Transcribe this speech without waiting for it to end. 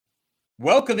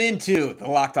Welcome into the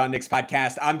Locked On Knicks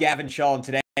podcast. I'm Gavin Shull, and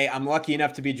today I'm lucky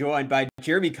enough to be joined by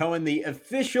Jeremy Cohen, the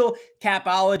official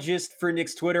capologist for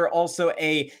Knicks Twitter, also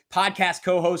a podcast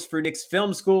co-host for Knicks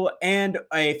Film School, and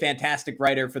a fantastic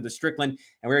writer for The Strickland.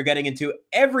 And we're getting into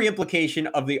every implication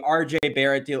of the RJ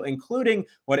Barrett deal, including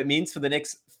what it means for the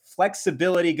Knicks'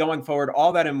 flexibility going forward,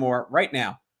 all that and more right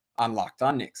now on Locked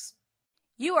On Knicks.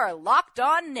 You are Locked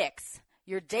On Knicks,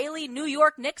 your daily New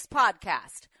York Knicks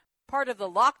podcast. Part of the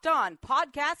Locked On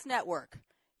Podcast Network.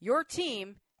 Your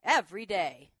team every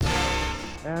day.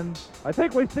 And I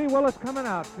think we see Willis coming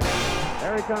out.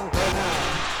 There he comes right now.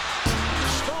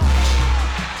 Starks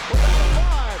within the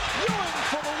 5. Ewing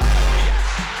for the win.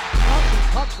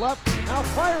 Yes! Puck left. Now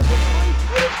fires it.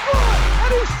 He's good.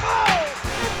 And he's fouled.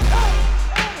 It's out.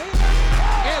 And he is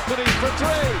fouled. Anthony for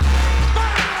 3.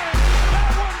 Bang!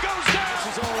 That one goes down.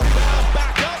 This is all rebound.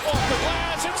 Back up off the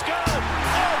glass. It's good.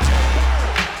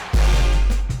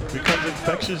 Becomes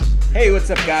infectious. Hey, what's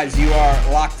up, guys? You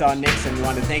are Locked On Knicks, and we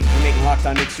want to thank you for making Locked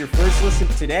On Knicks your first listen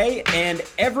today and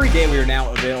every day. We are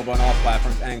now available on all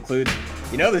platforms. That includes,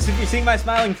 this. If you're seeing my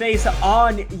smiling face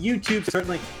on YouTube,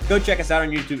 certainly go check us out on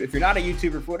YouTube. If you're not a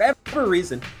YouTuber for whatever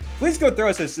reason, please go throw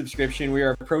us a subscription. We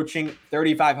are approaching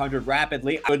 3,500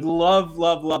 rapidly. I would love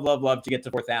to get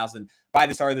to 4,000 by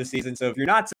the start of the season. So if you're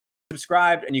not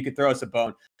subscribed and you could throw us a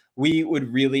bone, we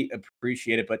would really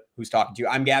appreciate it. But who's talking to you?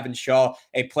 I'm Gavin Shull,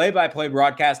 a play-by-play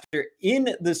broadcaster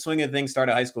in the swing of things, start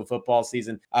of high school football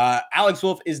season. Alex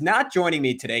Wolf is not joining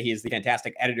me today. He is the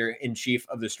fantastic editor-in-chief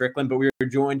of The Strickland, but we are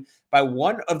joined by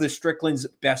one of The Strickland's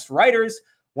best writers,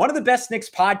 one of the best Knicks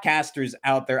podcasters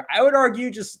out there. I would argue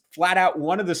just flat out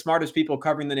one of the smartest people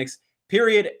covering the Knicks,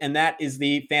 period, and that is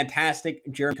the fantastic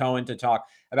Jeremy Cohen to talk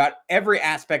about every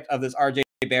aspect of this RJ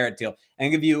Barrett deal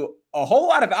and give you a whole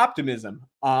lot of optimism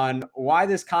on why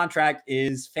this contract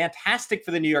is fantastic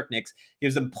for the New York Knicks,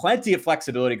 gives them plenty of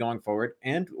flexibility going forward,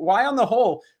 and why on the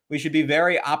whole we should be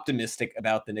very optimistic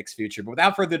about the Knicks' future. But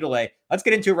without further delay, let's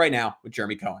get into it right now with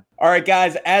Jeremy Cohen. All right,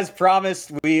 guys, as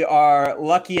promised, we are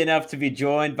lucky enough to be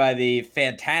joined by the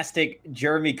fantastic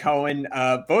Jeremy Cohen,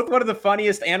 both one of the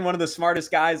funniest and one of the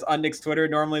smartest guys on Knicks Twitter.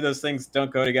 Normally those things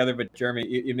don't go together, but Jeremy,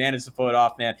 you managed to pull it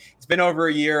off, man. It's been over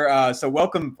a year, so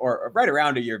welcome, or right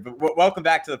around a year, but welcome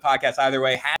back to the podcast either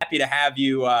way. Happy to have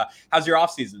you. How's your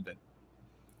offseason been?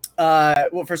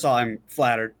 Well, first of all, I'm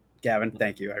flattered, Gavin.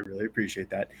 Thank you. I really appreciate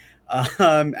that.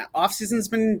 Off season's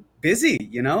been busy.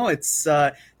 It's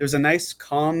there's a nice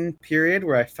calm period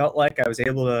where I felt like I was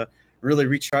able to really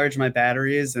recharge my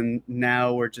batteries, and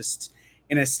now we're just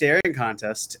in a staring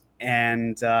contest.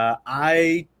 And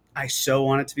I so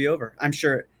want it to be over. I'm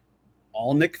sure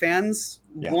all Knick fans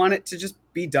want it to just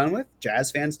be done with.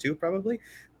 Jazz fans too, probably.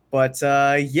 But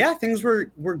things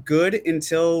were good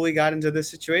until we got into this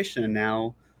situation, and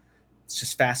now let's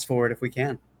just fast forward if we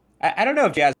can. I don't know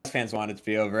if Jazz fans want it to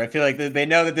be over. I feel like they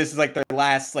know that this is like their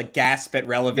last gasp at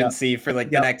relevancy for the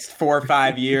next 4 or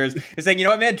 5 years. They're saying, you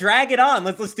know what, man, drag it on.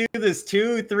 Let's do this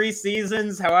 2-3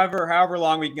 seasons, however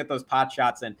long we can get those pot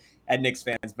shots in at Knicks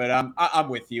fans. But I'm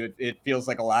with you. It feels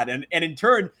like a lot. And in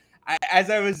turn, as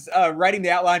I was writing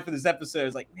the outline for this episode, I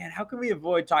was like, man, how can we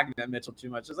avoid talking about Mitchell too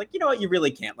much? I was like, you know what, you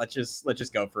really can't. Let's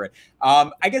just go for it.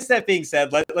 I guess that being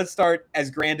said, let's start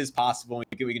as grand as possible.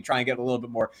 We can try and get a little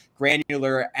bit more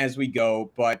granular as we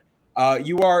go. But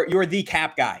you're the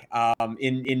cap guy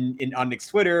in on Knicks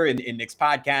Twitter, in Knicks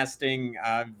podcasting.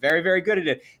 Very, very good at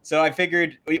it. So I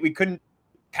figured we couldn't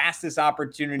pass this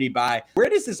opportunity by. Where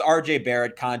does this RJ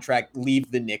Barrett contract leave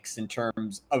the Knicks in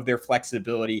terms of their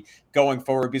flexibility going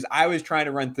forward? Because I was trying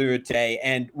to run through it today,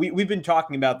 and we've been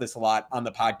talking about this a lot on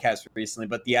the podcast recently,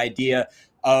 but the idea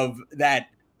of that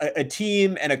a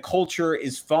team and a culture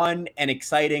is fun and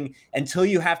exciting until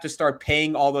you have to start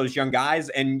paying all those young guys,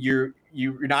 and you're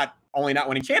not only not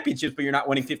winning championships, but you're not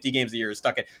winning 50 games a year. You're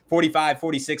stuck at 45,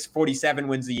 46, 47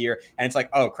 wins a year. And it's like,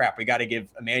 oh, crap, we got to give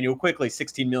Emmanuel Quickley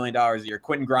 $16 million a year.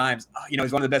 Quentin Grimes,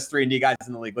 he's one of the best 3-and-D guys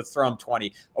in the league. Let's throw him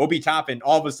 20. Obi Toppin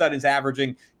all of a sudden is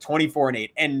averaging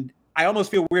 24-8. And I almost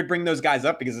feel weird bringing those guys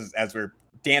up because as we're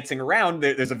dancing around,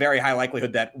 there's a very high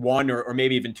likelihood that one or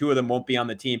maybe even two of them won't be on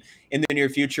the team in the near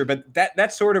future. But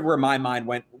that's sort of where my mind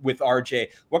went with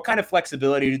RJ. What kind of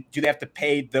flexibility do they have to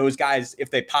pay those guys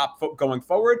if they pop going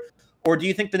forward? Or do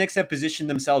you think the Knicks have positioned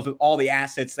themselves with all the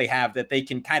assets they have that they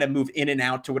can kind of move in and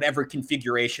out to whatever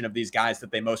configuration of these guys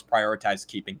that they most prioritize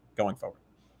keeping going forward?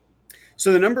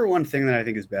 So the number one thing that I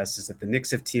think is best is that the Knicks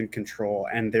have team control,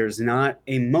 and there's not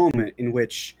a moment in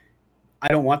which I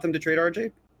don't want them to trade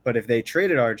RJ, but if they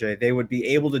traded RJ, they would be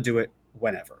able to do it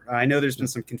whenever. I know there's been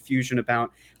some confusion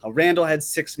about how Randall had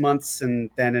 6 months and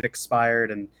then it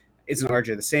expired, and isn't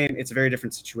RJ the same? It's a very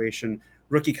different situation.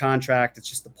 rookie contract. It's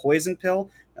just the poison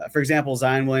pill. For example,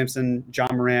 Zion Williamson,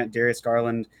 John Morant, Darius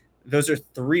Garland, those are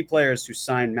 3 players who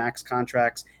signed max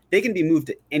contracts. They can be moved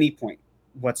at any point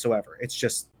whatsoever. It's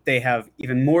just they have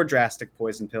even more drastic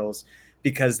poison pills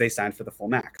because they signed for the full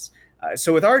max.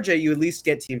 So with RJ, you at least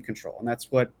get team control, and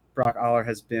that's what Brock Aller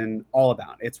has been all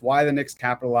about. It's why the Knicks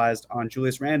capitalized on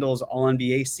Julius Randle's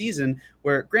All-NBA season,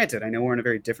 where, granted, I know we're in a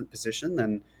very different position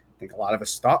than I think a lot of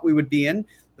us thought we would be in,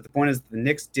 but the point is the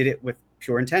Knicks did it with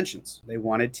pure intentions. They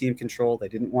wanted team control. They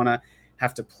didn't want to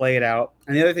have to play it out.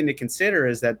 And the other thing to consider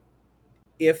is that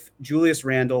if Julius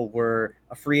Randle were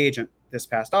a free agent this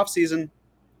past offseason,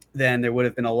 then there would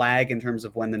have been a lag in terms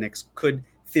of when the Knicks could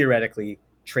theoretically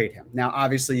trade him. Now,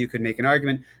 obviously, you could make an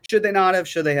argument. Should they not have?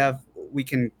 Should they have? We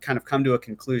can kind of come to a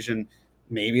conclusion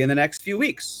maybe in the next few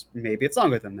weeks. Maybe it's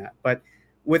longer than that. But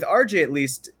with RJ, at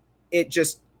least, it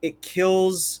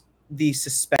kills the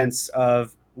suspense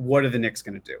of what are the Knicks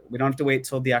going to do. We don't have to wait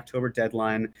till the October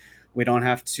deadline. We don't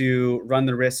have to run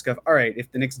the risk of, all right,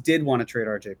 if the Knicks did want to trade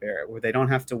RJ Barrett, where they don't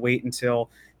have to wait until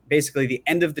basically the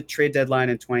end of the trade deadline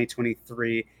in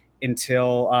 2023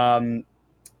 until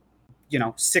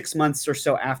 6 months or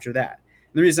so after that.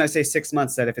 And the reason I say 6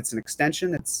 months, that if it's an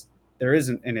extension, there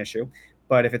isn't an issue.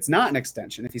 But if it's not an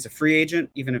extension, if he's a free agent,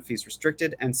 even if he's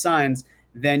restricted and signs,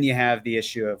 then you have the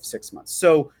issue of 6 months.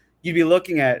 So you'd be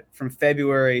looking at from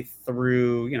February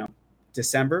through,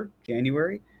 December,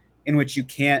 January, in which you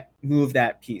can't move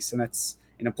that piece. And that's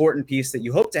an important piece that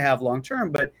you hope to have long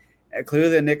term. But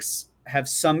clearly the Knicks have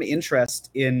some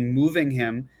interest in moving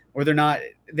him, or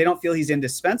they don't feel he's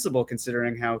indispensable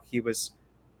considering how he was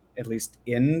at least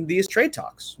in these trade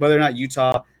talks. Whether or not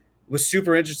Utah was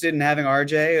super interested in having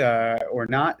RJ or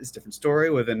not is a different story,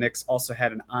 where the Knicks also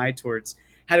had an eye towards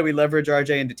how do we leverage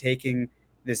RJ into taking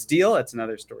this deal. That's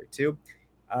another story too.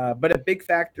 But a big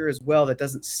factor as well that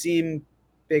doesn't seem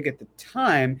big at the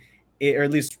time, or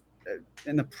at least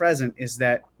in the present, is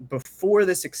that before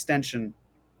this extension,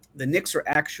 the Knicks were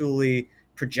actually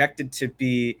projected to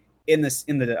be in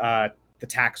the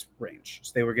tax range.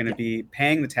 So they were going to be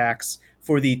paying the tax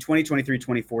for the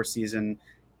 2023-24 season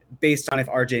based on if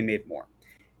RJ made more.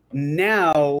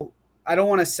 Now,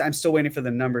 I'm still waiting for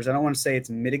the numbers. I don't want to say it's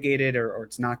mitigated or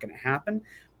it's not going to happen,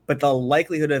 but the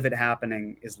likelihood of it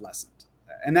happening is lessened.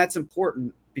 And that's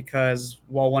important because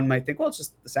while one might think, well, it's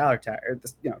just the salary tax, or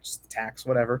just the tax,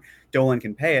 whatever, Dolan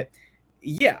can pay it.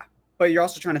 Yeah, but you're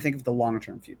also trying to think of the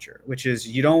long-term future, which is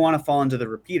you don't want to fall into the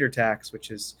repeater tax,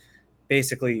 which is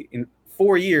basically in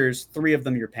 4 years, 3 of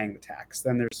them you're paying the tax.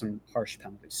 Then there's some harsh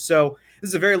penalties. So this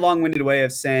is a very long-winded way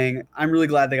of saying I'm really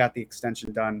glad they got the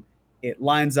extension done. It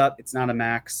lines up. It's not a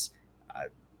max.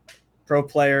 Pro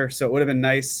player, so it would have been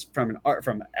nice from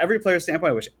every player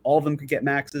standpoint. I wish all of them could get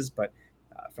maxes, but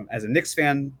as a Knicks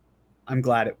fan, I'm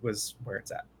glad it was where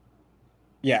it's at.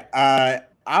 Yeah,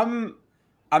 I'm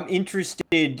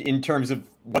interested in terms of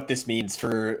what this means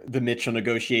for the Mitchell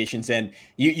negotiations, and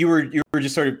you were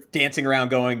just sort of dancing around,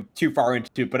 going too far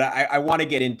into it, but I want to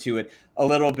get into it a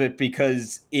little bit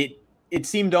because it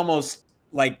seemed almost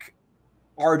like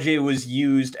RJ was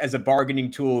used as a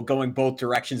bargaining tool going both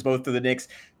directions, both to the Knicks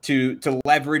to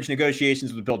leverage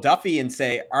negotiations with Bill Duffy and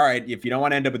say, all right, if you don't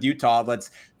want to end up with Utah,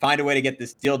 let's find a way to get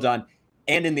this deal done.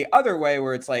 And in the other way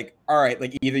where it's like, all right,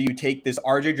 like either you take this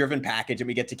RJ driven package and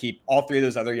we get to keep all 3 of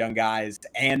those other young guys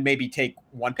and maybe take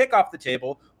 1 pick off the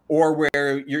table, or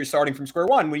where you're starting from square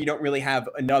one when you don't really have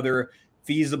another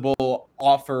feasible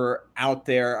offer out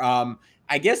there.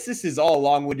 I guess this is all a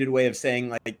long-winded way of saying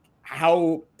like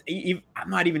how I'm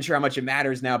not even sure how much it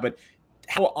matters now, but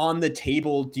how on the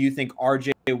table do you think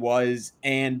RJ was?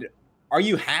 And are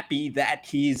you happy that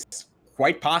he's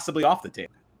quite possibly off the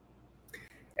table?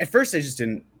 At first, I just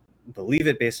didn't believe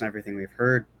it based on everything we've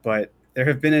heard, but there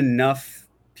have been enough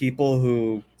people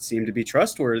who seem to be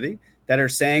trustworthy that are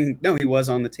saying, no, he was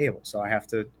on the table. So I have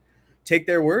to take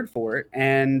their word for it.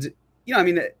 And,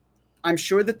 I'm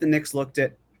sure that the Knicks looked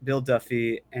at Bill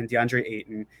Duffy and DeAndre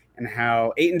Ayton and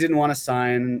how Ayton didn't want to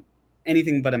sign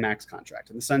anything but a max contract.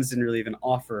 And the Suns didn't really even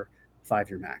offer a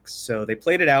 5-year max. So they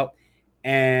played it out.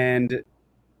 And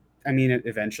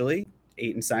eventually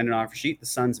Ayton signed an offer sheet. The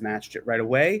Suns matched it right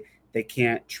away. They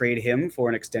can't trade him for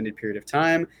an extended period of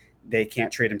time. They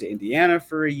can't trade him to Indiana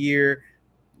for a year.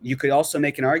 You could also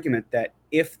make an argument that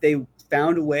if they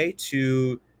found a way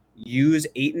to use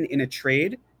Ayton in a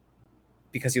trade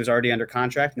because he was already under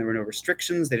contract and there were no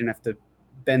restrictions, they didn't have to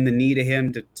bend the knee to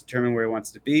him to determine where he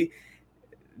wants to be,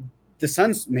 the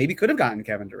Suns maybe could have gotten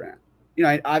Kevin Durant.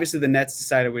 Obviously the Nets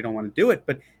decided we don't want to do it,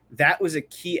 but that was a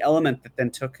key element that then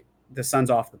took the Suns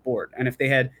off the board. And if they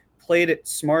had played it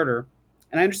smarter,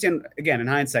 and I understand, again, in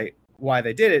hindsight, why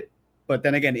they did it, But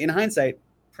then again, in hindsight,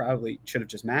 probably should have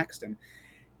just maxed him.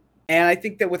 And I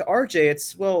think that with RJ,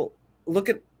 it's, well, look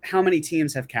at how many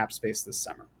teams have cap space this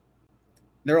summer.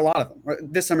 There are a lot of them.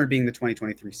 This summer being the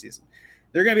 2023 season.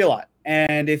 There are going to be a lot.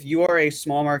 And if you are a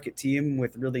small market team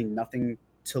with really nothing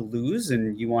to lose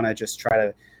and you want to just try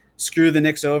to screw the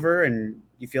Knicks over and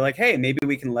you feel like, hey, maybe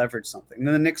we can leverage something. And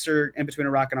then the Knicks are in between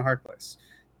a rock and a hard place.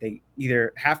 They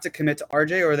either have to commit to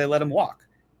RJ or they let him walk.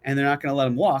 And they're not going to let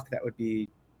him walk. That would be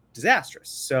disastrous.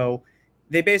 So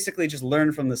they basically just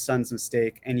learn from the Suns'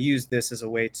 mistake and use this as a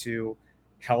way to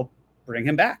help bring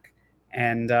him back.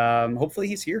 And hopefully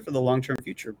he's here for the long-term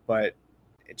future. But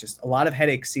it just, a lot of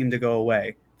headaches seem to go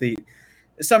away. The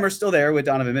summer's still there with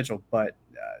Donovan Mitchell, but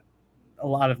a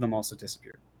lot of them also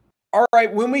disappeared. All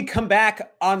right, when we come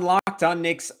back on Locked On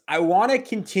Knicks, I want to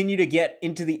continue to get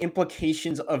into the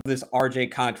implications of this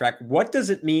RJ contract. What does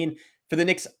it mean for the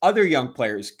Knicks' other young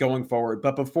players going forward?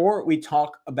 But before we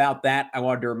talk about that, I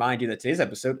wanted to remind you that today's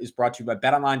episode is brought to you by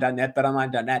BetOnline.net.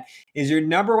 BetOnline.net is your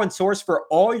number one source for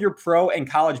all your pro and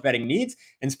college betting needs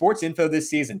and sports info this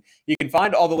season. You can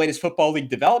find all the latest football league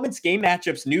developments, game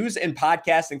matchups, news, and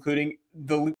podcasts, including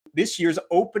this year's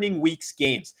opening week's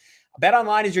games.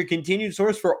 BetOnline is your continued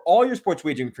source for all your sports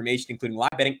wagering information, including live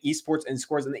betting, esports, and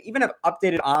scores, and they even have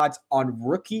updated odds on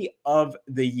Rookie of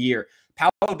the Year.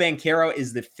 Paolo Banchero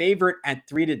is the favorite at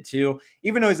 3-2.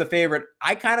 Even though he's a favorite,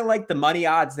 I kind of like the money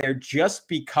odds there just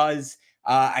because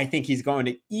I think he's going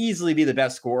to easily be the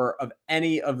best scorer of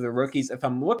any of the rookies. If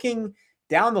I'm looking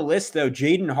down the list, though,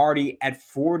 Jaden Hardy at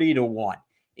 40-1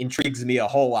 intrigues me a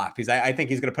whole lot because I think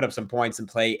he's going to put up some points and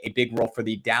play a big role for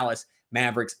the Dallas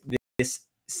Mavericks this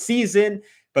season.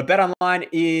 But BetOnline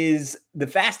is the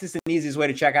fastest and easiest way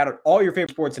to check out all your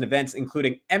favorite sports and events,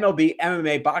 including MLB,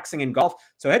 MMA, boxing, and golf.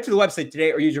 So head to the website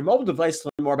today or use your mobile device to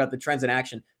learn more about the trends in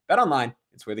action. BetOnline,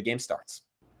 it's where the game starts.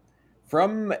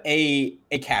 From a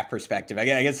cap perspective, I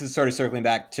guess it's sort of circling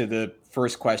back to the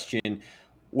first question.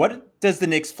 What does the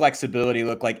Knicks' flexibility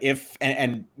look like if,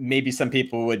 and maybe some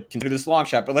people would consider this a long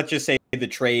shot, but let's just say the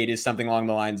trade is something along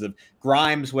the lines of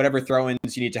Grimes, whatever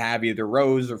throw-ins you need to have, either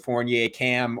Rose or Fournier,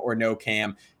 Cam or no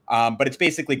Cam. But it's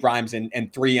basically Grimes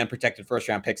and 3 unprotected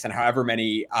first-round picks and however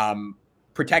many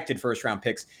protected first-round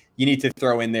picks you need to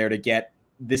throw in there to get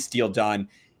this deal done.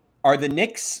 Are the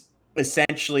Knicks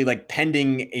essentially, like,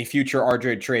 pending a future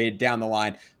RJ trade down the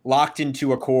line, locked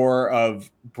into a core of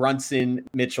Brunson,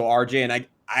 Mitchell, RJ? And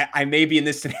I may be in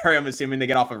this scenario, I'm assuming they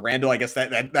get off of Randall. I guess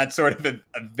that's sort of a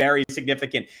very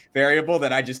significant variable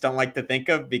that I just don't like to think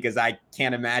of because I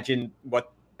can't imagine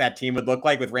what that team would look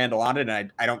like with Randall on it.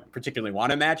 And I don't particularly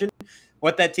want to imagine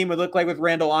what that team would look like with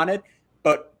Randall on it.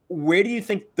 But where do you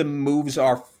think the moves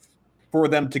are for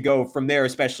them to go from there,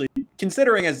 especially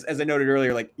considering, as I noted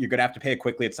earlier, like you're going to have to pay it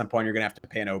quickly at some point. You're going to have to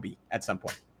pay an OB at some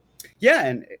point. Yeah,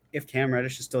 and if Cam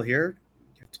Reddish is still here,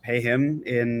 you have to pay him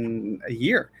in a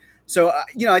year. So,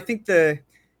 I think the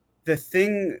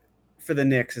thing for the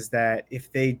Knicks is that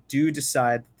if they do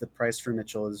decide that the price for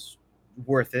Mitchell is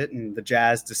worth it and the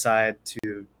Jazz decide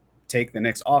to take the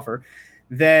Knicks offer,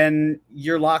 then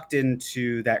you're locked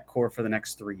into that core for the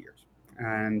next 3 years.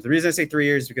 And the reason I say 3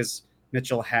 years is because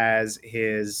Mitchell has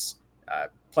his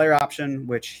player option,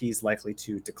 which he's likely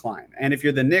to decline. And if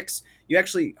you're the Knicks, you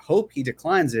actually hope he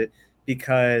declines it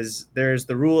because there's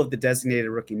the rule of the designated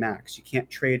rookie max. You can't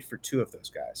trade for 2 of those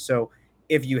guys. So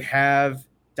if you have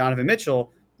Donovan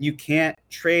Mitchell, you can't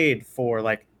trade for,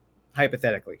 like,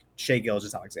 hypothetically, Shai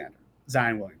Gilgeous-Alexander,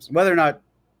 Zion Williamson, whether or not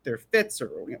they're fits or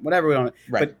whatever we don't.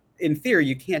 Right. But in theory,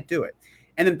 you can't do it.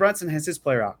 And then Brunson has his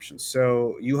player options.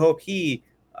 So you hope he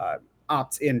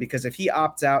opts in, because if he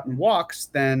opts out and walks,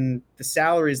 then the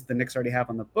salaries the Knicks already have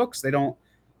on the books, it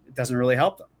doesn't really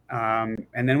help them.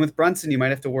 And then with Brunson, you might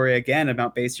have to worry again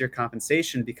about base year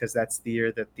compensation because that's the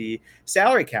year that the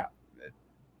salary cap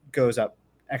goes up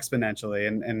exponentially.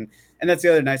 And that's the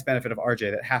other nice benefit of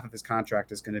RJ, that half of his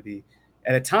contract is going to be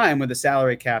at a time when the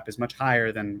salary cap is much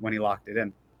higher than when he locked it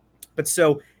in. But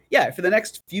so, yeah, for the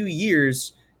next few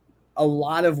years, a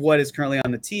lot of what is currently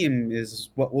on the team is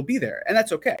what will be there. And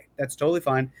that's okay. That's totally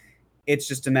fine. It's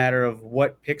just a matter of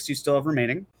what picks you still have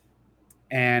remaining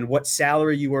and what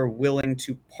salary you are willing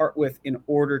to part with in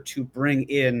order to bring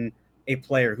in a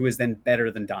player who is then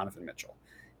better than Donovan Mitchell.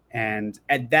 And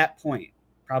at that point,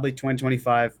 probably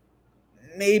 2025,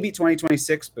 maybe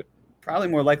 2026, but probably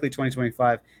more likely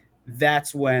 2025,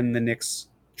 that's when the Knicks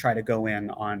try to go in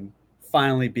on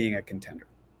finally being a contender.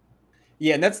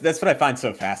 Yeah, and that's what I find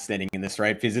so fascinating in this,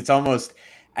 right? Because it's almost,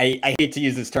 I hate to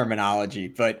use this terminology,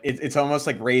 but it's almost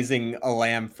like raising a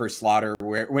lamb for slaughter,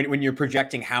 where when you're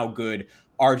projecting how good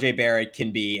RJ Barrett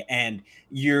can be. And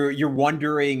you're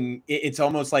wondering, it's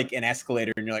almost like an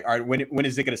escalator, and you're like, all right, when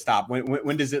is it going to stop?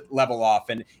 When does it level off?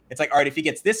 And it's like, all right, if he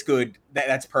gets this good,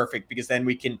 that's perfect, because then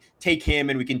we can take him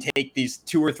and we can take these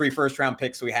 2 or 3 first round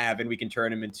picks we have and we can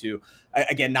turn him into,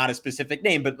 again, not a specific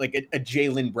name, but like a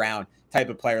Jaylen Brown type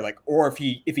of player. Like, or if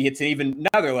he hits an even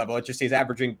another level, let's just say he's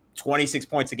averaging 26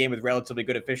 points a game with relatively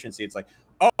good efficiency. It's like,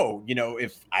 oh,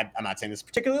 if I'm not saying this is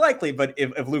particularly likely, but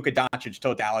if Luka Doncic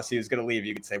told Dallas he was going to leave,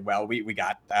 you could say, well, we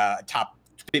got a top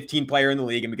 15 player in the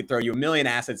league, and we could throw you $1 million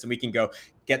assets, and we can go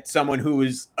get someone who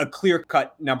is a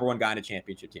clear-cut number 1 guy in a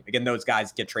championship team. Again, those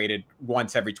guys get traded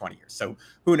once every 20 years, so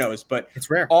who knows? But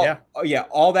it's rare.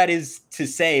 All that is to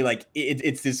say, like,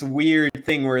 it's this weird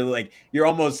thing where like you're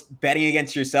almost betting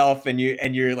against yourself, and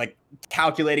you're like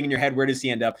calculating in your head, where does he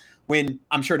end up? When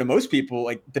I'm sure to most people,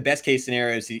 like, the best case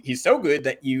scenario is he's so good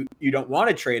that you don't want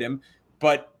to trade him.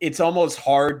 But it's almost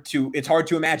hard to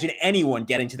imagine anyone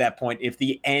getting to that point if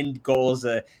the end goal is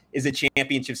a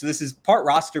championship. So this is part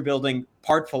roster building,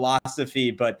 part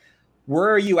philosophy. But where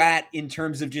are you at in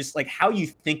terms of just like how you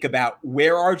think about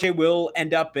where RJ will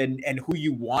end up and who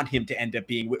you want him to end up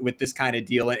being with this kind of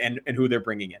deal and who they're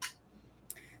bringing in?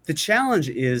 The challenge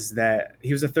is that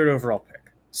he was a 3rd overall pick.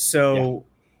 So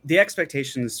the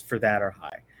expectations for that are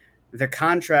high. The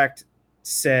contract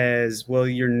says, well,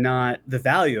 you're not the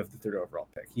value of the 3rd overall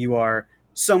pick. You are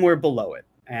somewhere below it.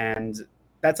 And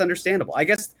that's understandable. I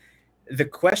guess the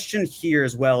question here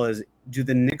as well is, do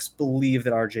the Knicks believe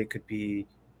that RJ could be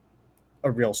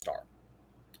a real star?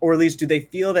 Or at least do they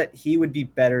feel that he would be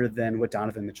better than what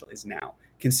Donovan Mitchell is now?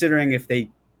 Considering if they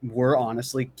were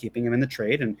honestly keeping him in the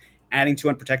trade and adding 2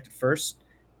 unprotected firsts,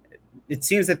 it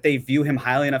seems that they view him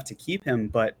highly enough to keep him,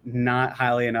 but not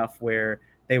highly enough where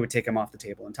they would take him off the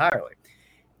table entirely.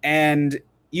 And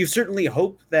you certainly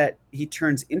hope that he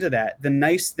turns into that. The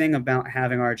nice thing about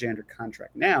having RJ under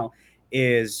contract now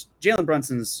is Jalen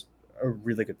Brunson's a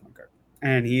really good point guard,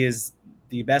 and he is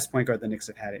the best point guard the Knicks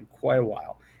have had in quite a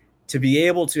while. To be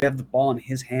able to have the ball in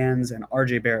his hands and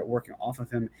RJ Barrett working off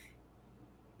of him,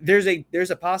 there's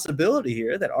a possibility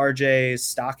here that RJ's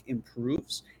stock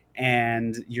improves,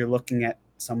 and you're looking at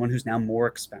someone who's now more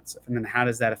expensive. And then how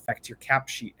does that affect your cap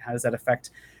sheet? How does that affect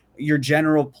your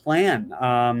general plan?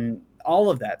 All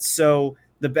of that. So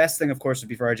the best thing, of course, would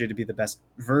be for RJ to be the best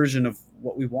version of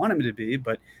what we want him to be.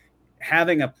 But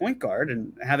having a point guard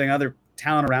and having other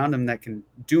talent around him that can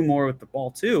do more with the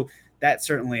ball too, that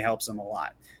certainly helps him a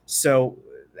lot. So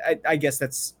I guess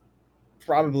that's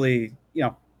probably,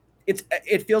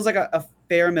 it feels like a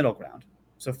fair middle ground.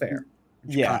 So fair.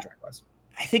 Contract wise.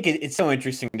 I think it's so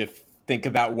interesting to think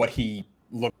about what he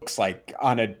looks like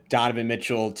on a Donovan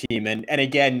Mitchell team. And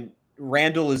again,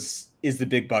 Randall is the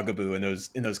big bugaboo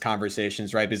in those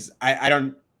conversations, right? Because I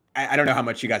don't know how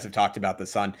much you guys have talked about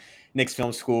this on Knicks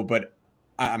Film School, but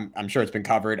I'm sure it's been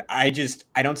covered. I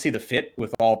don't see the fit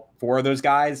with all 4 of those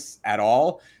guys at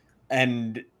all.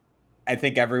 And I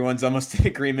think everyone's almost in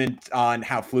agreement on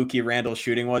how fluky Randall's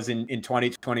shooting was in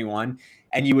 2021.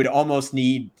 And you would almost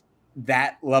need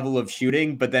that level of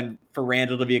shooting, but then for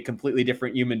Randall to be a completely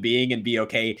different human being and be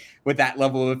okay with that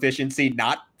level of efficiency,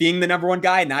 not being the number 1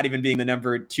 guy, not even being the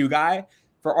number 2 guy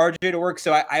for RJ to work.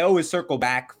 So I always circle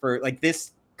back for like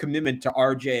this commitment to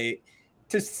RJ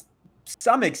to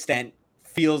some extent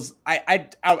feels,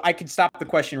 I could stop the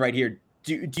question right here.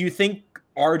 Do you think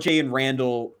RJ and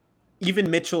Randall,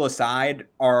 even Mitchell aside,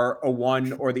 are a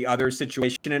one or the other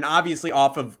situation? And obviously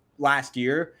off of last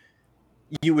year,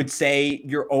 you would say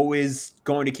you're always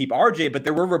going to keep RJ, but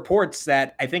there were reports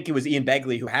that, I think it was Ian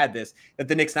Begley who had this, that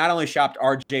the Knicks not only shopped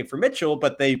RJ for Mitchell,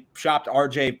 but they shopped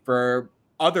RJ for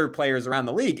other players around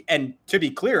the league. And to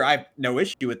be clear, I have no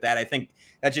issue with that. I think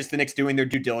that's just the Knicks doing their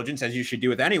due diligence, as you should do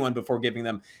with anyone before giving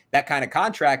them that kind of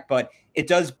contract. But it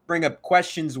does bring up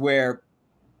questions where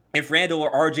if Randall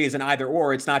or RJ is an either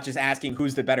or, it's not just asking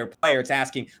who's the better player. It's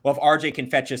asking, well, if RJ can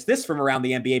fetch us this from around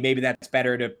the NBA, maybe that's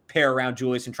better to pair around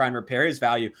Julius and try and repair his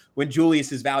value when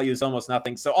Julius's value is almost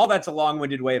nothing. So all that's a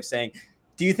long-winded way of saying,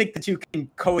 do you think the two can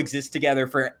coexist together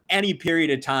for any period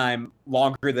of time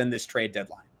longer than this trade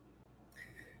deadline?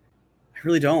 I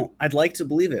really don't. I'd like to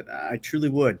believe it. I truly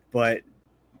would, but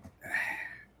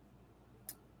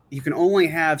you can only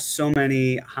have so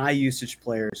many high usage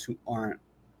players who aren't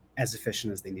as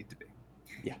efficient as they need to be.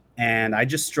 Yeah. And I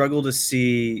just struggle to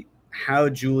see how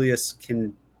Julius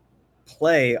can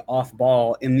play off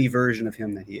ball in the version of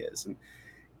him that he is. And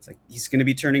it's like, he's going to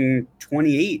be turning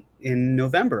 28 in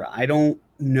November. I don't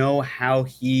know how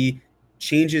he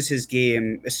changes his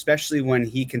game, especially when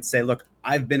he can say, look,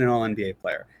 I've been an all-NBA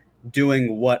player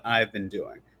doing what I've been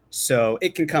doing. So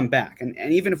it can come back. And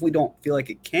even if we don't feel like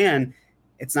it can,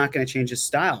 it's not going to change his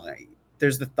style.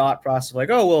 There's the thought process of like,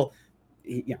 oh, well,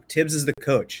 Tibbs is the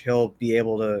coach. He'll be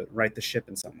able to right the ship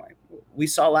in some way. We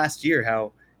saw last year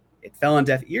how it fell on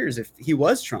deaf ears if he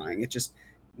was trying.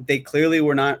 They clearly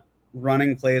were not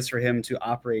running plays for him to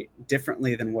operate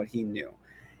differently than what he knew.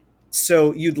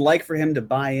 So you'd like for him to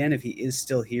buy in if he is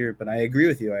still here, but I agree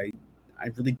with you. I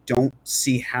really don't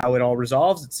see how it all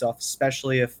resolves itself,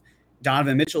 especially if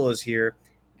Donovan Mitchell is here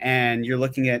and you're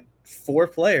looking at 4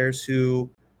 players who,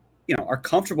 are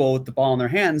comfortable with the ball in their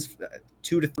hands,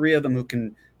 2 to 3 of them who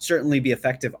can certainly be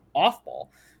effective off ball.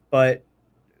 But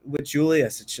with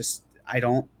Julius, it's just, I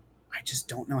just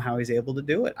don't know how he's able to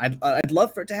do it. I'd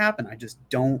love for it to happen. I just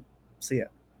don't see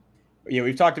it. Yeah,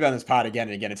 we've talked about this pod again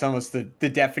and again. It's almost the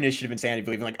definition of insanity,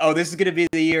 believing like, oh, this is going to be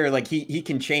the year. Like he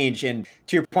can change. And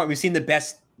to your point, we've seen the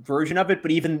best version of it,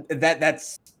 but even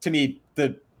that's to me,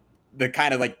 the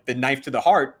kind of like the knife to the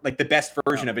heart, like the best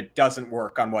version of it doesn't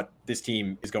work on what this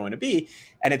team is going to be.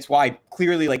 And it's why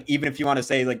clearly, like, even if you want to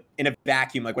say like in a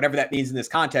vacuum, like whatever that means in this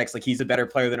context, like he's a better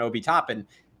player than Obi Toppin,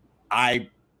 I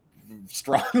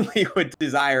strongly would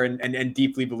desire and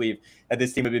deeply believe that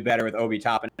this team would be better with Obi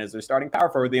Toppin as their starting power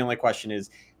forward. The only question is,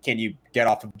 can you get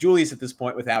off of Julius at this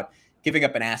point without giving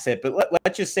up an asset? But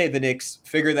let's just say the Knicks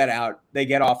figure that out. They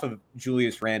get off of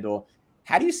Julius Randle.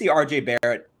 How do you see RJ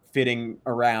Barrett fitting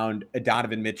around a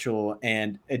Donovan Mitchell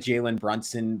and a Jalen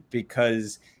Brunson?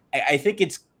 Because I think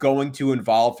it's going to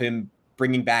involve him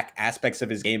bringing back aspects of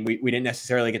his game we didn't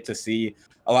necessarily get to see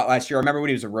a lot last year. I remember when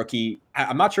he was a rookie.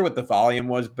 I'm not sure what the volume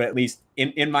was, but at least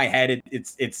in my head,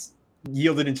 it's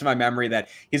yielded into my memory that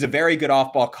he's a very good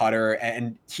off-ball cutter,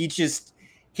 and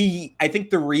I think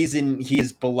the reason he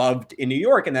is beloved in New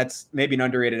York, and that's maybe an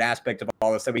underrated aspect of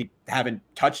all this that we haven't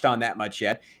touched on that much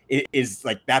yet, is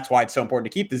like that's why it's so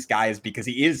important to keep this guy, is because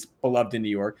he is beloved in New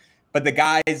York. But the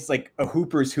guy is like a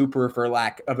hooper's hooper, for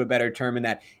lack of a better term, in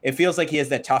that it feels like he has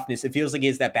that toughness. It feels like he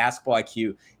has that basketball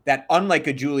IQ that, unlike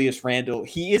a Julius Randle,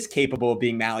 he is capable of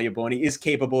being malleable and he is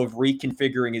capable of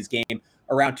reconfiguring his game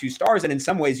around 2 stars. And in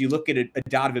some ways, you look at a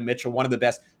Donovan Mitchell, one of the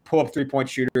best pull-up three-point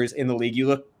shooters in the league. You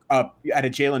look up at a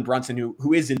Jalen Brunson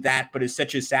who isn't that, but is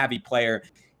such a savvy player.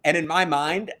 And in my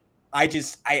mind, I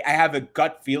have a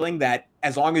gut feeling that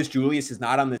as long as Julius is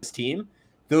not on this team,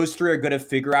 those 3 are going to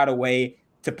figure out a way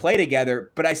to play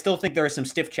together. But I still think there are some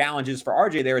stiff challenges for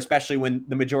RJ there, especially when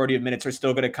the majority of minutes are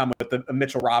still going to come with a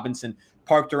Mitchell Robinson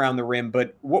parked around the rim.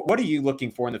 But what are you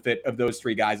looking for in the fit of those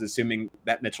 3 guys, assuming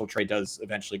that Mitchell trade does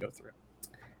eventually go through?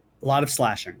 A lot of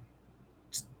slashing,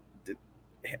 just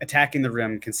attacking the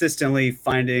rim consistently,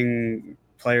 finding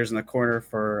players in the corner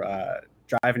for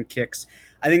driving kicks.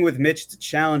 I think with Mitch, it's a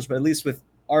challenge, but at least with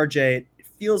RJ, it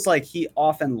feels like he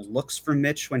often looks for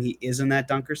Mitch when he is in that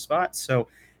dunker spot. So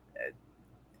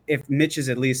if Mitch is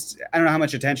at least, I don't know how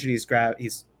much attention he's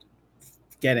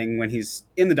getting when he's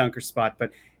in the dunker spot,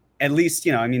 but at least,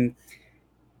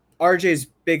 RJ's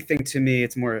big thing to me,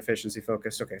 it's more efficiency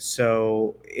focused. Okay,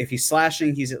 so if he's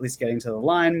slashing, he's at least getting to the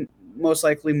line, most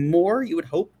likely more, you would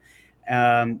hope,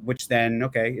 which then,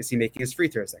 okay, is he making his free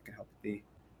throws? That can help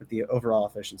with the overall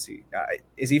efficiency.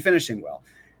 Is he finishing well?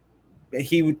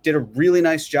 He did a really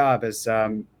nice job as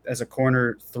a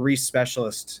corner 3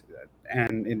 specialist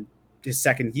and in his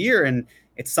second year, and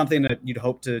it's something that you'd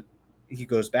hope he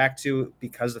goes back to,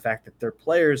 because of the fact that they're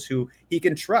players who he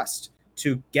can trust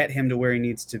to get him to where he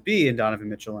needs to be in Donovan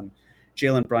Mitchell and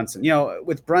Jalen Brunson.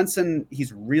 With Brunson,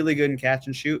 he's really good in catch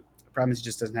and shoot. The problem is he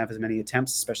just doesn't have as many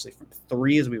attempts, especially from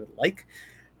 3 as we would like.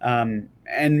 And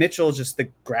Mitchell, just the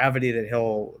gravity that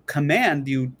he'll command,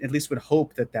 you at least would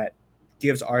hope that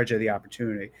gives RJ the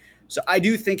opportunity. So I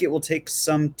do think it will take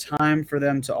some time for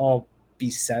them to all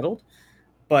be settled,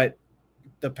 but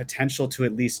the potential to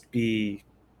at least be,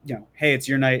 hey, it's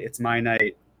your night, it's my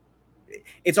night.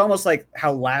 It's almost like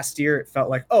how last year it felt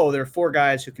like, oh, there are 4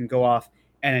 guys who can go off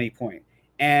at any point.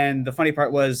 And the funny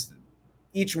part was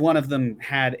each one of them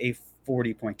had a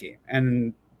 40-point game.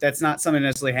 And that's not something to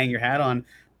necessarily hang your hat on,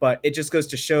 but it just goes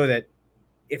to show that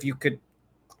if you could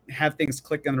have things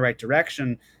click in the right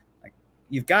direction, like,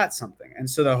 you've got something. And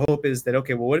so the hope is that,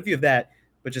 okay, well, what if you have that,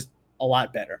 but just a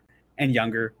lot better and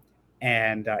younger,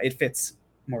 and it fits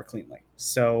more cleanly.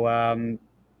 So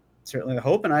certainly the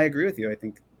hope, and I agree with you. I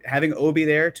think having Obi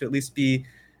there to at least be,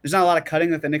 there's not a lot of cutting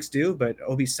that the Knicks do, but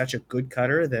Obi's such a good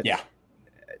cutter that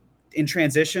in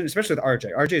transition, especially with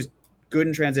RJ is good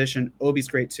in transition. Obi's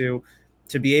great too.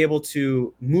 To be able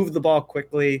to move the ball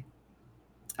quickly,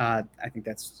 I think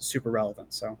that's super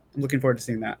relevant. So I'm looking forward to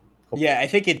seeing that. Hopefully. Yeah, I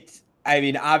think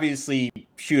obviously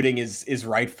shooting is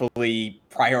rightfully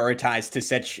prioritized to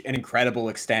such an incredible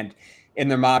extent in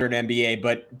the modern NBA.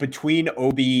 But between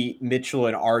Obi, Mitchell,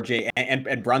 and RJ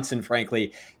and Brunson,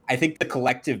 frankly, I think the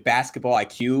collective basketball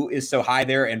IQ is so high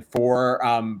there. And for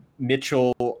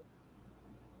Mitchell,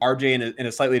 RJ in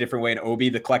a slightly different way, and Obi,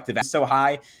 the collective is so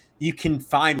high, you can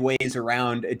find ways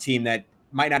around a team that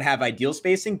might not have ideal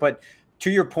spacing. But to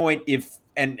your point, if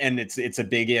and it's a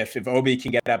big if Obi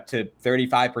can get up to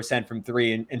 35% from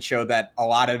three and show that a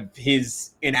lot of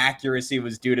his inaccuracy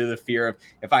was due to the fear of,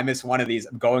 if I miss one of these,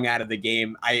 I'm going out of the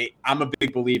game. I'm a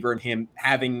big believer in him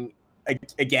having,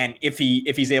 again, if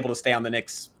he's able to stay on the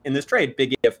Knicks in this trade,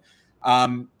 big if,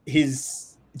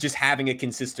 his just having a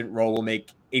consistent role will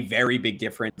make a very big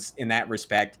difference in that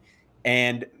respect.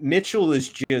 And Mitchell is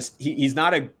just, he's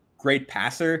not a great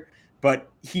passer,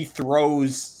 but he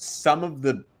throws some of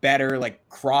the better, like,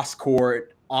 cross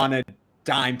court on a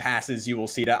dime passes you will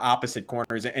see to opposite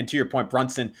corners. And to your point,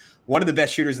 Brunson, one of the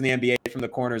best shooters in the NBA from the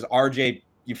corners. RJ,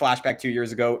 you flash back 2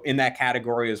 years ago, in that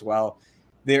category as well.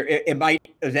 It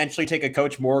might eventually take a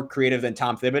coach more creative than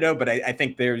Tom Thibodeau, but I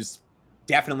think there's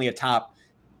definitely a top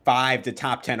 5 to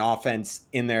top 10 offense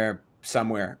in there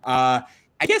somewhere.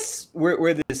 I guess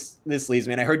where this leads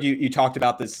me, and I heard you talked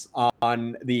about this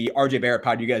on the RJ Barrett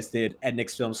pod you guys did at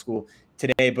Knicks Film School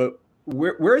today, but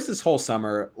where has this whole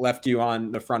summer left you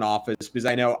on the front office? Because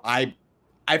I know I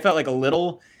felt like a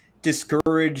little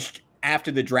discouraged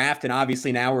after the draft, and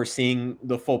obviously now we're seeing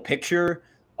the full picture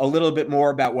a little bit more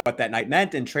about what that night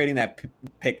meant and trading that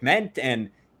pick meant,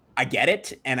 and I get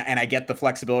it, and I get the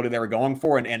flexibility they were going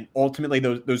for, and ultimately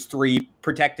those 3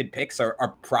 protected picks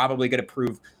are probably going to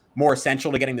prove more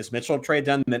essential to getting this Mitchell trade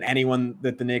done than anyone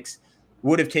that the Knicks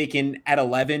would have taken at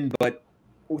 11. But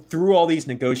through all these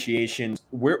negotiations,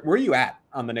 where are you at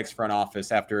on the Knicks front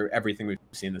office after everything we've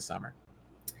seen this summer?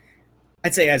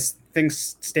 I'd say as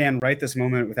things stand right this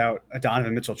moment, without a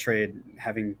Donovan Mitchell trade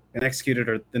having been executed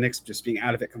or the Knicks just being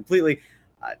out of it completely,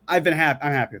 I'm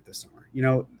happy with this summer. You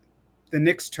know, the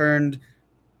Knicks turned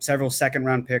several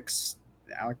second-round picks,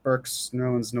 Alec Burks,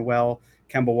 Nerlens Noel,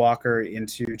 Kemba Walker,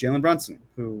 into Jalen Brunson,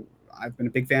 who I've been a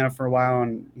big fan of for a while,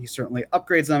 and he certainly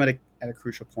upgrades them at a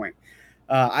crucial point.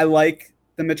 I like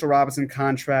the Mitchell Robinson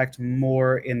contract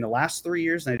more in the last 3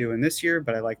 years than I do in this year,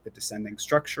 but I like the descending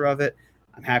structure of it.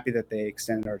 I'm happy that they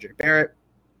extended RJ Barrett.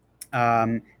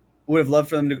 Would have loved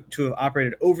for them to have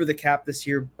operated over the cap this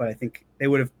year, but I think they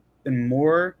would have been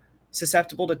more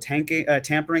susceptible to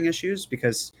tampering issues,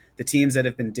 because the teams that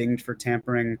have been dinged for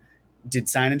tampering did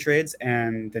sign in trades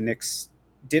and the Knicks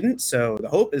didn't. So the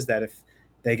hope is that if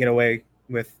they get away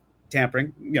with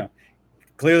tampering,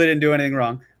 clearly didn't do anything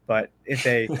wrong, but if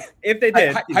they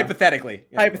did, hypothetically,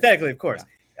 of course,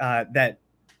 that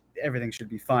everything should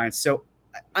be fine. So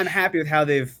I'm happy with how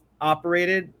they've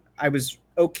operated. I was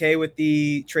okay with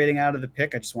the trading out of the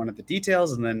pick. I just wanted the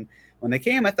details. And then when they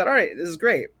came, I thought, all right, this is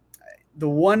great. The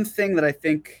one thing that I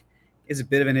think is a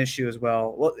bit of an issue as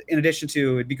well, in addition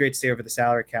to, it'd be great to stay over the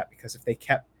salary cap, because if they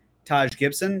kept Taj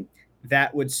Gibson,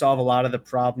 that would solve a lot of the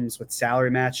problems with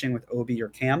salary matching with Obi or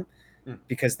Cam,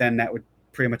 because then that would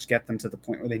pretty much get them to the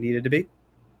point where they needed to be.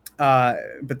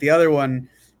 But the other one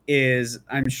is,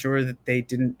 I'm sure that they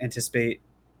didn't anticipate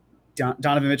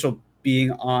Donovan Mitchell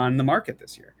being on the market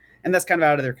this year. And that's kind of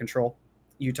out of their control.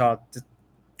 Utah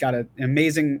got an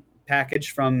amazing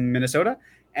package from Minnesota,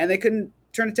 and they couldn't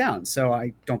turn it down. So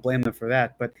I don't blame them for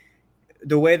that. But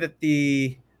the way that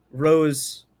the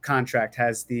Rose contract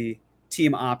has the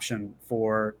team option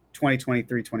for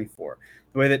 2023-24,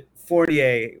 the way that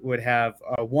Fournier would have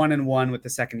a 1-1 with the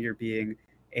second year being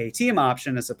a team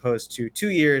option as opposed to 2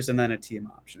 years and then a team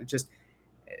option. It just,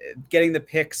 getting the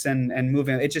picks and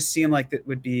moving, it just seemed like that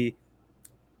would be,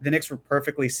 the Knicks were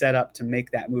perfectly set up to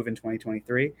make that move in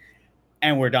 2023,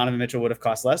 and where Donovan Mitchell would have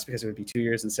cost less because it would be 2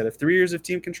 years instead of 3 years of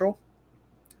team control.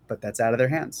 But that's out of their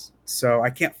hands. So I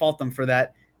can't fault them for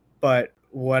that. But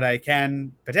what I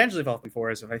can potentially fault them for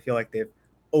is if I feel like they've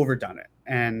overdone it.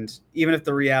 And even if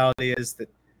the reality is that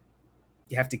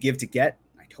you have to give to get,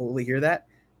 I totally hear that.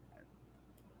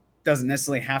 Doesn't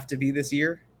necessarily have to be this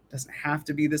year. Doesn't have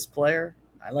to be this player.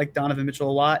 I like Donovan Mitchell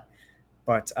a lot.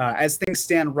 But as things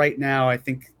stand right now, I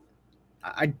think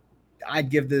I'd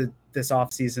give this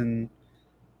offseason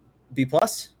B+.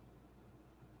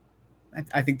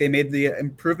 I think they made the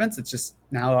improvements. It's just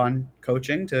now on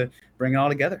coaching to bring it all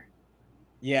together.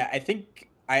 Yeah, I think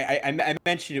I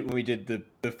mentioned it when we did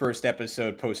the first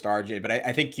episode post RJ, but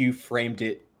I think you framed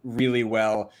it really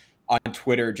well on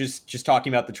Twitter, just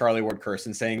talking about the Charlie Ward curse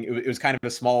and saying it was kind of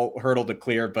a small hurdle to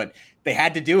clear, but they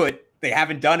had to do it. They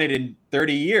haven't done it in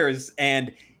 30 years.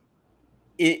 And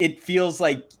it feels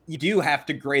like you do have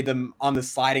to grade them on the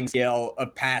sliding scale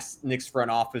of past Knicks front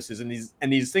offices, and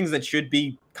these things that should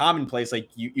be commonplace. Like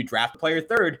you draft a player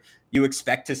third, you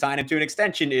expect to sign him to an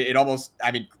extension. It almost,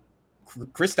 I mean,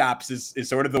 Kristaps is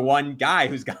sort of the one guy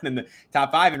who's gotten in the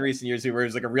top 5 in recent years who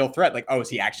was like a real threat. Like, oh, is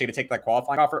he actually going to take that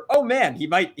qualifying offer? Oh man, he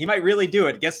might really do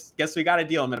it. Guess we got to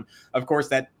deal him. And of course,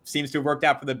 that seems to have worked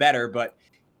out for the better. But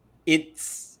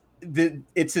it's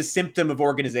a symptom of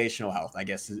organizational health, I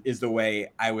guess, is the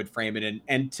way I would frame it.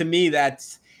 And to me, that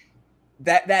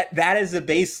is a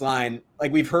baseline.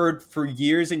 Like we've heard for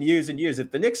years and years and years, if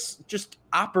the Knicks just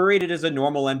operated as a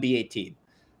normal NBA team,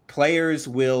 players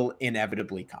will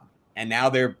inevitably come. And now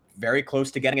they're very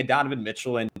close to getting a Donovan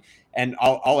Mitchell. And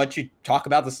I'll let you talk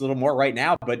about this a little more right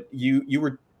now. But you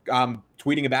were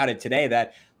tweeting about it today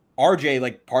that RJ,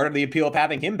 like part of the appeal of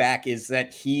having him back is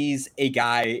that he's a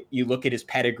guy, you look at his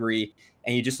pedigree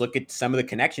and you just look at some of the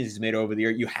connections he's made over the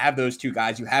year. You have those two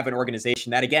guys. You have an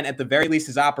organization that, again, at the very least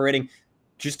is operating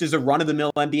just as a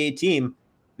run-of-the-mill NBA team.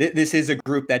 This is a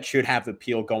group that should have the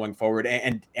appeal going forward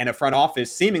and a front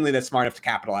office seemingly that's smart enough to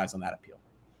capitalize on that appeal.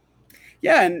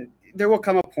 Yeah, and there will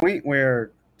come a point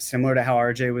where, similar to how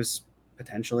RJ was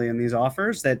potentially in these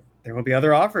offers, that there will be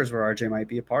other offers where RJ might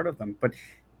be a part of them. But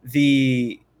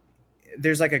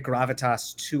there's like a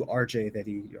gravitas to RJ that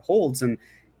he holds, and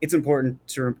it's important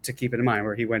to keep it in mind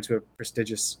where he went to a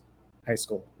prestigious high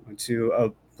school, went to a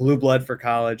blue blood for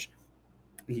college.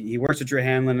 He works with Drew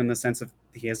Hanlon in the sense of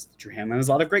Drew Hanlon has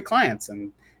a lot of great clients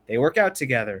and they work out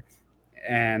together.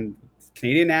 And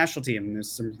Canadian national team, there's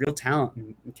some real talent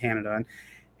in Canada. And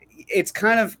it's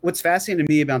kind of what's fascinating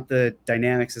to me about the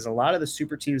dynamics is a lot of the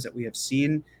super teams that we have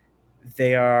seen,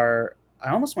 they are, I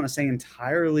almost want to say,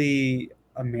 entirely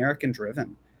American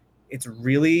driven. It's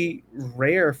really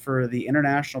rare for the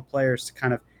international players to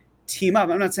kind of team up.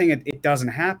 I'm not saying it doesn't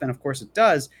happen. Of course it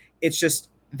does. It's just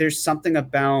there's something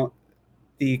about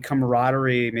the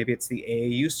camaraderie. Maybe it's the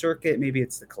AAU circuit. Maybe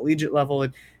it's the collegiate level.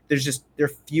 There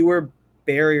are fewer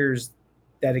barriers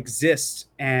that exist.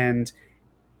 And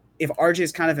if RJ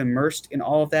is kind of immersed in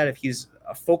all of that, if he's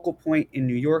a focal point in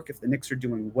New York, if the Knicks are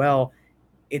doing well,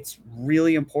 it's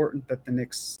really important that the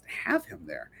Knicks have him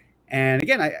there. And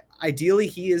again, ideally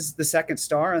he is the second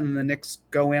star and then the Knicks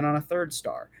go in on a third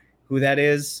star. Who that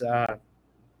is,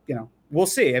 we'll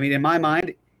see. I mean, in my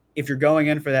mind, if you're going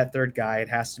in for that third guy, it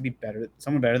has to be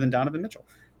someone better than Donovan Mitchell.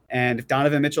 And if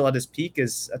Donovan Mitchell at his peak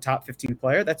is a top 15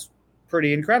 player, that's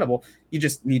pretty incredible. You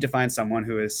just need to find someone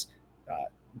who is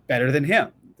better than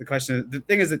him. The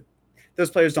thing is that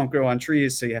those players don't grow on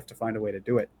trees, so you have to find a way to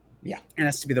do it. Yeah. And it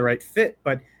has to be the right fit,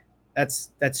 but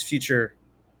that's future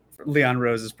Leon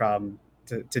Rose's problem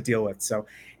to deal with. So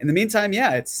in the meantime,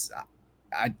 yeah,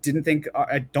 I don't think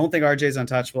RJ is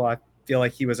untouchable. I feel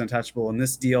like he was untouchable in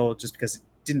this deal just because it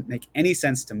didn't make any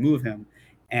sense to move him.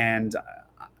 And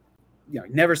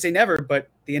never say never, but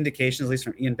the indications, at least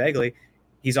from Ian Begley,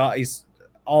 he's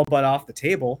all but off the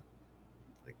table.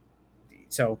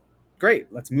 So great,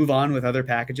 let's move on with other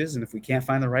packages, and if we can't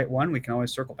find the right one, we can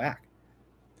always circle back.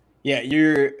 Yeah,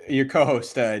 your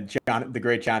co-host, the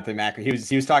great Jonathan Macri,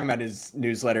 he was talking about his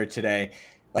newsletter today,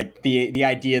 like the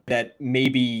idea that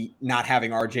maybe not having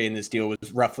RJ in this deal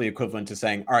was roughly equivalent to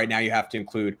saying, all right, now you have to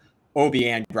include Obi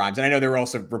and Grimes. And I know there were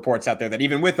also reports out there that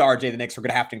even with RJ, the Knicks were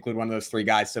going to have to include one of those three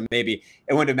guys, so maybe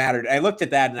it wouldn't have mattered. I looked at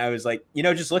that and I was like,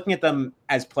 just looking at them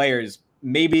as players,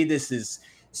 maybe this is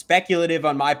speculative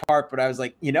on my part, but I was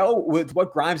like, with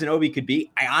what Grimes and Obi could be,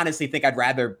 I honestly think I'd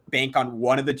rather bank on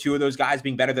one of the two of those guys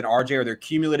being better than RJ or their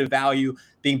cumulative value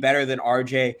being better than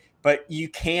RJ. But you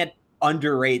can't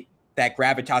underrate that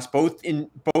gravitas, both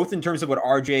in terms of what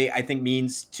RJ I think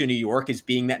means to New York as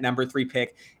being that number 3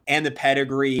 pick, and the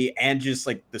pedigree and just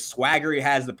like the swagger he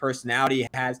has, the personality he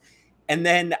has. And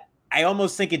then I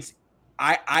almost think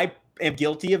I am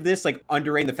guilty of this, like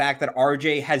underrating the fact that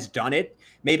RJ has done it.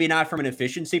 Maybe not from an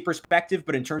efficiency perspective,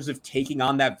 but in terms of taking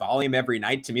on that volume every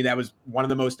night, to me, that was one of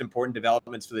the most important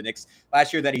developments for the Knicks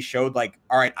last year, that he showed like,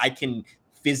 all right, I can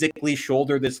physically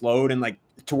shoulder this load and like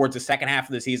towards the second half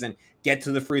of the season, get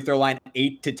to the free throw line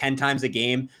 8 to 10 times a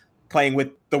game, playing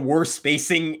with the worst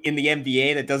spacing in the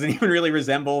NBA that doesn't even really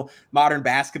resemble modern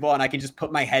basketball. And I can just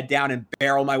put my head down and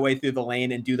barrel my way through the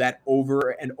lane and do that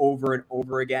over and over and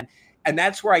over again. And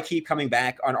that's where I keep coming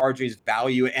back on RJ's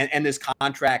value and this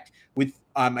contract with,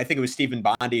 I think it was Stephen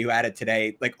Bondy who had it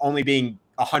today, like only being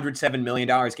 $107 million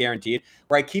guaranteed,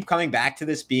 where I keep coming back to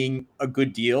this being a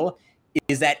good deal,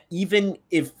 is that even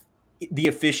if the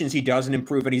efficiency doesn't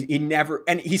improve,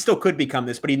 and he still could become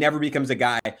this, but he never becomes a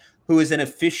guy who is an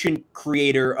efficient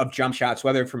creator of jump shots,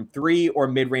 whether from 3 or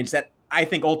mid-range, that I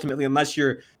think ultimately, unless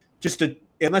you're just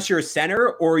unless you're a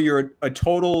center or you're a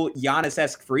total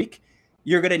Giannis-esque freak,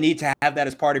 you're going to need to have that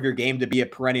as part of your game to be a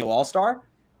perennial all-star.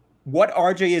 What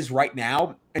RJ is right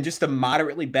now, and just a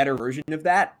moderately better version of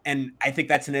that, and I think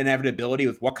that's an inevitability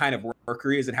with what kind of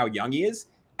worker he is and how young he is,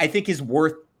 I think is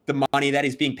worth the money that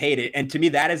he's being paid. And to me,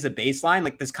 that is a baseline.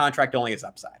 Like, this contract only has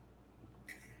upside.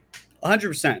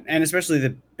 100%. And especially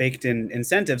the baked-in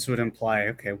incentives would imply,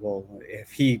 okay, well,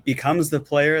 if he becomes the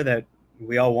player that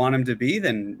we all want him to be,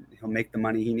 then he'll make the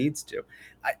money he needs to.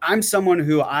 I'm someone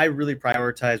who I really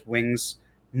prioritize wings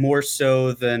more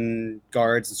so than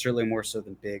guards, and certainly more so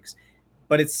than bigs.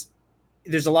 But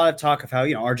there's a lot of talk of how,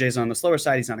 RJ's on the slower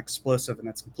side, he's not explosive, and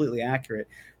that's completely accurate.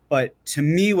 But to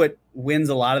me, what wins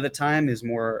a lot of the time is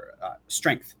more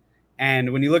strength.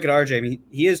 And when you look at RJ, I mean,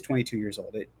 he is 22 years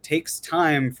old. It takes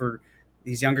time for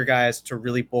these younger guys to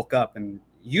really bulk up and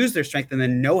use their strength and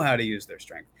then know how to use their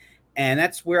strength. And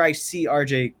that's where I see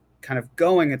RJ kind of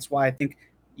going. It's why I think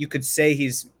you could say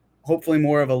he's hopefully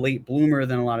more of a late bloomer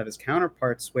than a lot of his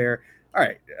counterparts, where, all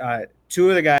right, two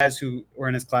of the guys who were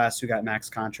in his class who got max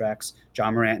contracts,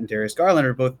 John Morant and Darius Garland,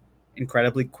 are both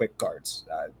incredibly quick guards.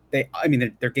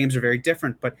 Their games are very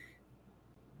different, but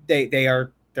they're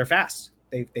fast.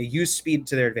 They use speed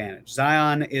to their advantage.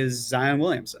 Zion is Zion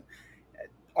Williamson.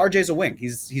 RJ's a wing.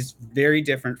 He's very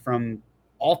different from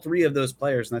all three of those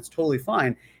players, and that's totally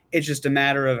fine. It's just a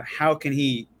matter of how can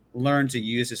he learn to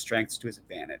use his strengths to his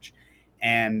advantage.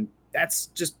 And that's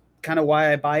just kind of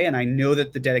why I buy in. I know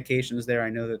that the dedication is there. I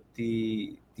know that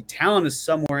the talent is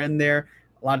somewhere in there.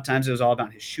 A lot of times it was all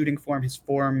about his shooting form. His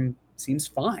form seems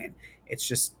fine. It's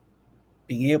just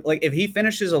being able, like, if he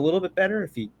finishes a little bit better,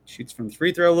 if he shoots from the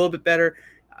free throw a little bit better,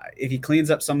 if he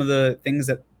cleans up some of the things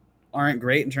that aren't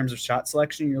great in terms of shot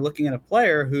selection, you're looking at a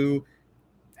player who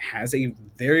has a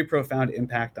very profound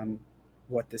impact on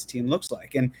what this team looks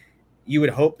like. And you would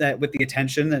hope that with the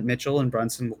attention that Mitchell and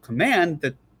Brunson will command,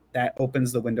 that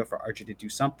opens the window for RJ to do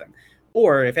something.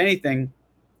 Or if anything,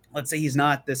 let's say he's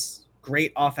not this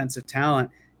great offensive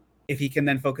talent, if he can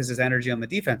then focus his energy on the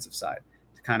defensive side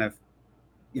to kind of,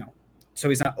 so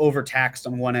he's not overtaxed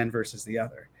on one end versus the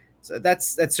other. So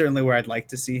that's certainly where I'd like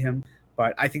to see him.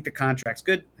 But I think the contract's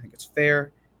good. I think it's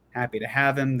fair. Happy to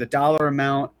have him. The dollar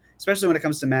amount, especially when it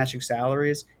comes to matching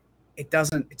salaries, it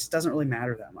just doesn't really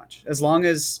matter that much. As long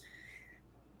as,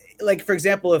 like, for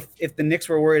example, if the Knicks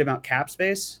were worried about cap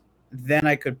space, then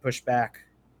I could push back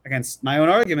against my own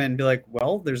argument and be like,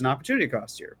 well, there's an opportunity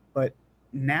cost here. But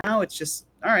now it's just,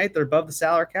 all right, they're above the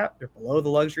salary cap. They're below the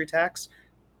luxury tax.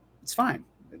 It's fine.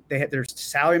 There's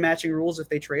salary matching rules if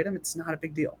they trade him. It's not a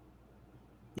big deal.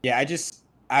 Yeah,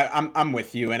 I'm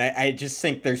with you. And I just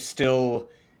think there's still,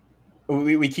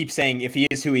 we keep saying if he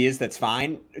is who he is, that's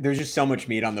fine. There's just so much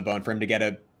meat on the bone for him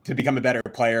to become a better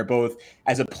player, both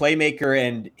as a playmaker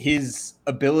and his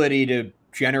ability to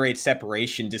generate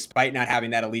separation despite not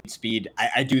having that elite speed.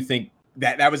 I do think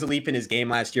that was a leap in his game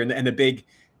last year. And the big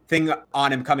thing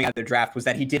on him coming out of the draft was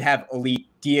that he did have elite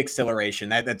de-acceleration.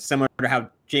 That's similar to how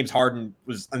James Harden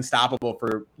was unstoppable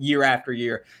for year after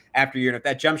year after year. And if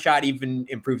that jump shot even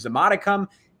improves a modicum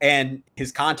and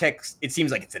his context, it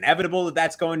seems like it's inevitable that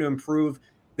that's going to improve.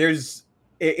 There's,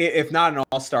 if not an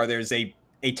all-star, there's a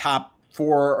top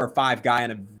 4 or 5 guy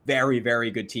on a very,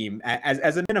 very good team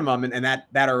as a minimum. And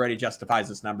that already justifies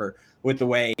this number with the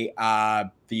way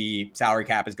the salary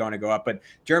cap is going to go up. But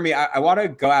Jeremy, I want to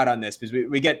go out on this because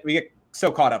we get so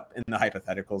caught up in the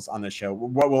hypotheticals on this show.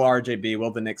 What will RJ be?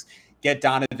 Will the Knicks get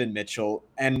Donovan Mitchell?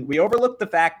 And we overlook the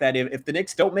fact that if the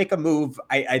Knicks don't make a move,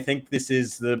 I think this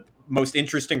is the most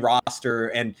interesting roster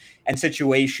and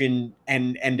situation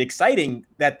and exciting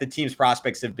that the team's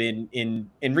prospects have been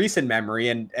in recent memory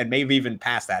and maybe even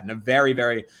past that in a very,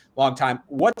 very long time.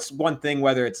 What's one thing,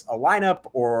 whether it's a lineup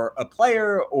or a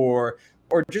player or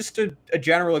just a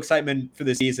general excitement for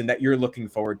the season that you're looking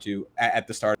forward to at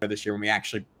the start of this year when we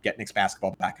actually get Knicks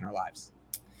basketball back in our lives?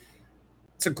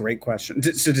 It's a great question.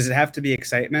 So does it have to be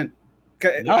excitement?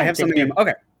 No, I have something.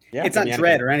 Okay. Yeah, it's not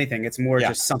dread or anything. It's more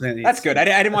just something. That's good. I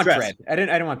didn't want dread. I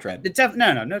didn't want dread.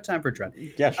 No time for dread.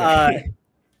 Yeah, sure.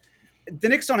 The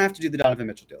Knicks don't have to do the Donovan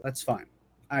Mitchell deal. That's fine.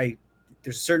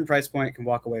 There's a certain price point, can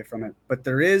walk away from it, but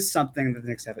there is something that the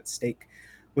Knicks have at stake,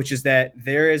 which is that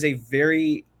there is a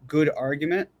very good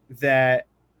argument that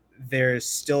there's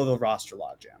still the roster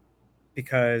logjam,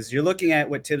 because you're looking at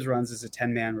what Tibbs runs as a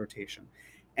 10-man rotation,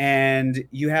 and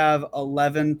you have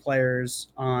 11 players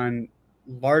on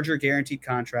larger guaranteed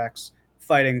contracts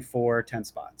fighting for 10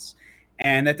 spots.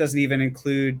 And that doesn't even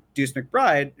include Deuce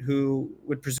McBride, who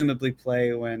would presumably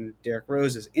play when Derrick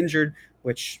Rose is injured,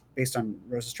 which, based on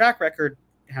Rose's track record,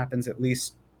 happens at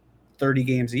least 30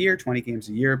 games a year, 20 games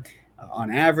a year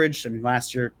on average. I mean,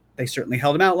 last year they certainly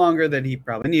held him out longer than he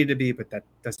probably needed to be, but that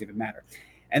doesn't even matter.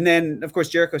 And then, of course,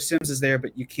 Jericho Sims is there,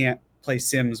 but you can't play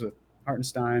Sims with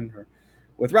Hartenstein or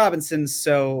with Robinson.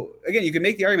 So, again, you can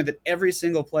make the argument that every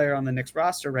single player on the Knicks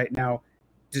roster right now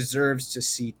deserves to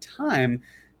see time,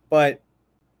 but,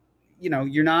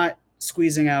 you're not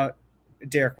squeezing out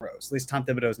Derrick Rose. At least Tom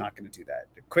Thibodeau is not going to do that.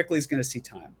 Quickly is going to see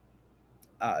time.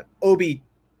 Obi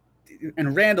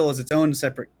and Randall is its own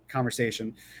separate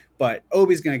conversation, but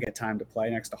Obi's going to get time to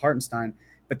play next to Hartenstein.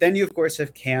 But then you, of course,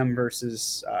 have Cam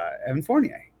versus Evan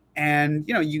Fournier. And,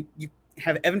 you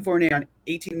have Evan Fournier on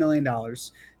 $18 million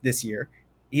this year.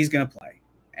 He's going to play.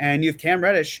 And you have Cam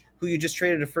Reddish, who you just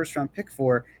traded a first-round pick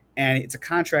for, and it's a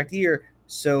contract year,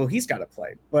 so he's got to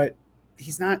play. But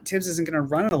Tibbs isn't going to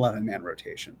run an 11-man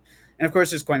rotation. And, of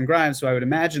course, there's Quentin Grimes, who I would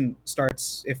imagine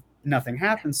starts if nothing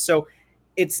happens. So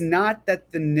it's not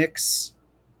that the Knicks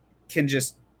can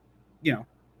just,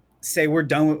 say we're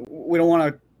done. We don't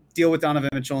want to deal with Donovan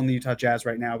Mitchell and the Utah Jazz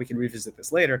right now. We can revisit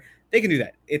this later. They can do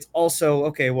that. It's also,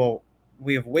 okay, well,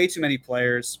 we have way too many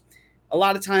players. A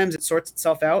lot of times it sorts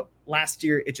itself out. Last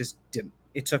year, it just didn't.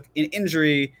 It took an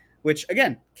injury, which,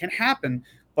 again, can happen,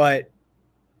 but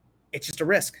it's just a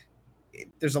risk.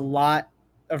 There's a lot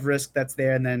of risk that's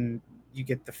there, and then you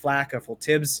get the flack of, well,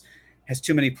 Tibbs has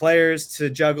too many players to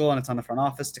juggle, and it's on the front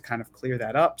office to kind of clear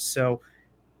that up. So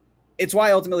it's why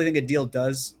I ultimately think a deal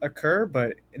does occur,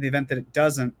 but in the event that it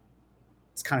doesn't,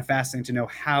 it's kind of fascinating to know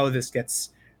how this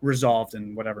gets resolved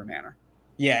in whatever manner.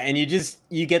 Yeah, and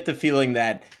you get the feeling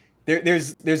that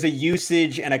there's a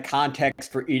usage and a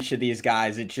context for each of these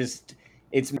guys.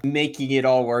 It's making it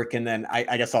all work, and then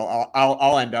I guess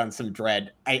I'll end on some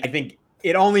dread. I think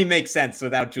it only makes sense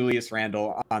without Julius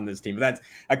Randle on this team. But that's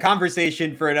a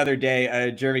conversation for another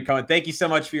day. Jeremy Cohen, thank you so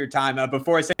much for your time.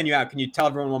 Before I send you out, can you tell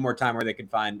everyone one more time where they can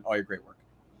find all your great work?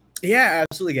 Yeah,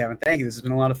 absolutely, Gavin. Thank you. This has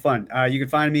been a lot of fun. You can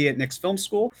find me at Knicks Film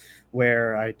School,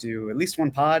 where I do at least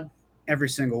one pod every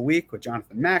single week with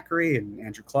Jonathan Macri and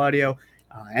Andrew Claudio.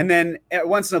 And then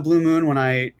once in a blue moon, when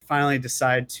I finally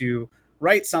decide to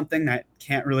write something that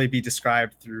can't really be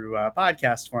described through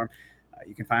podcast form,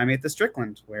 you can find me at The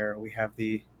Strickland, where we have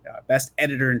the best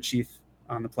editor-in-chief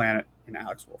on the planet in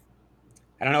Alex Wolf.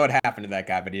 I don't know what happened to that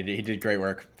guy, but he did great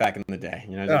work back in the day.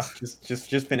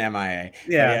 Just been MIA.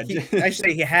 Yeah, I should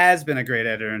say he has been a great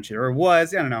editor-in-chief, or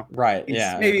was. I don't know. Right.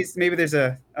 Yeah. Maybe there's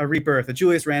a rebirth, a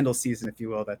Julius Randle season, if you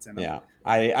will. That's in him. Yeah.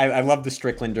 I love the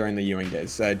Strickland during the Ewing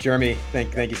days. Jeremy,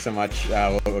 thank you so much.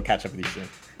 We'll catch up with you soon.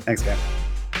 Thanks, guys.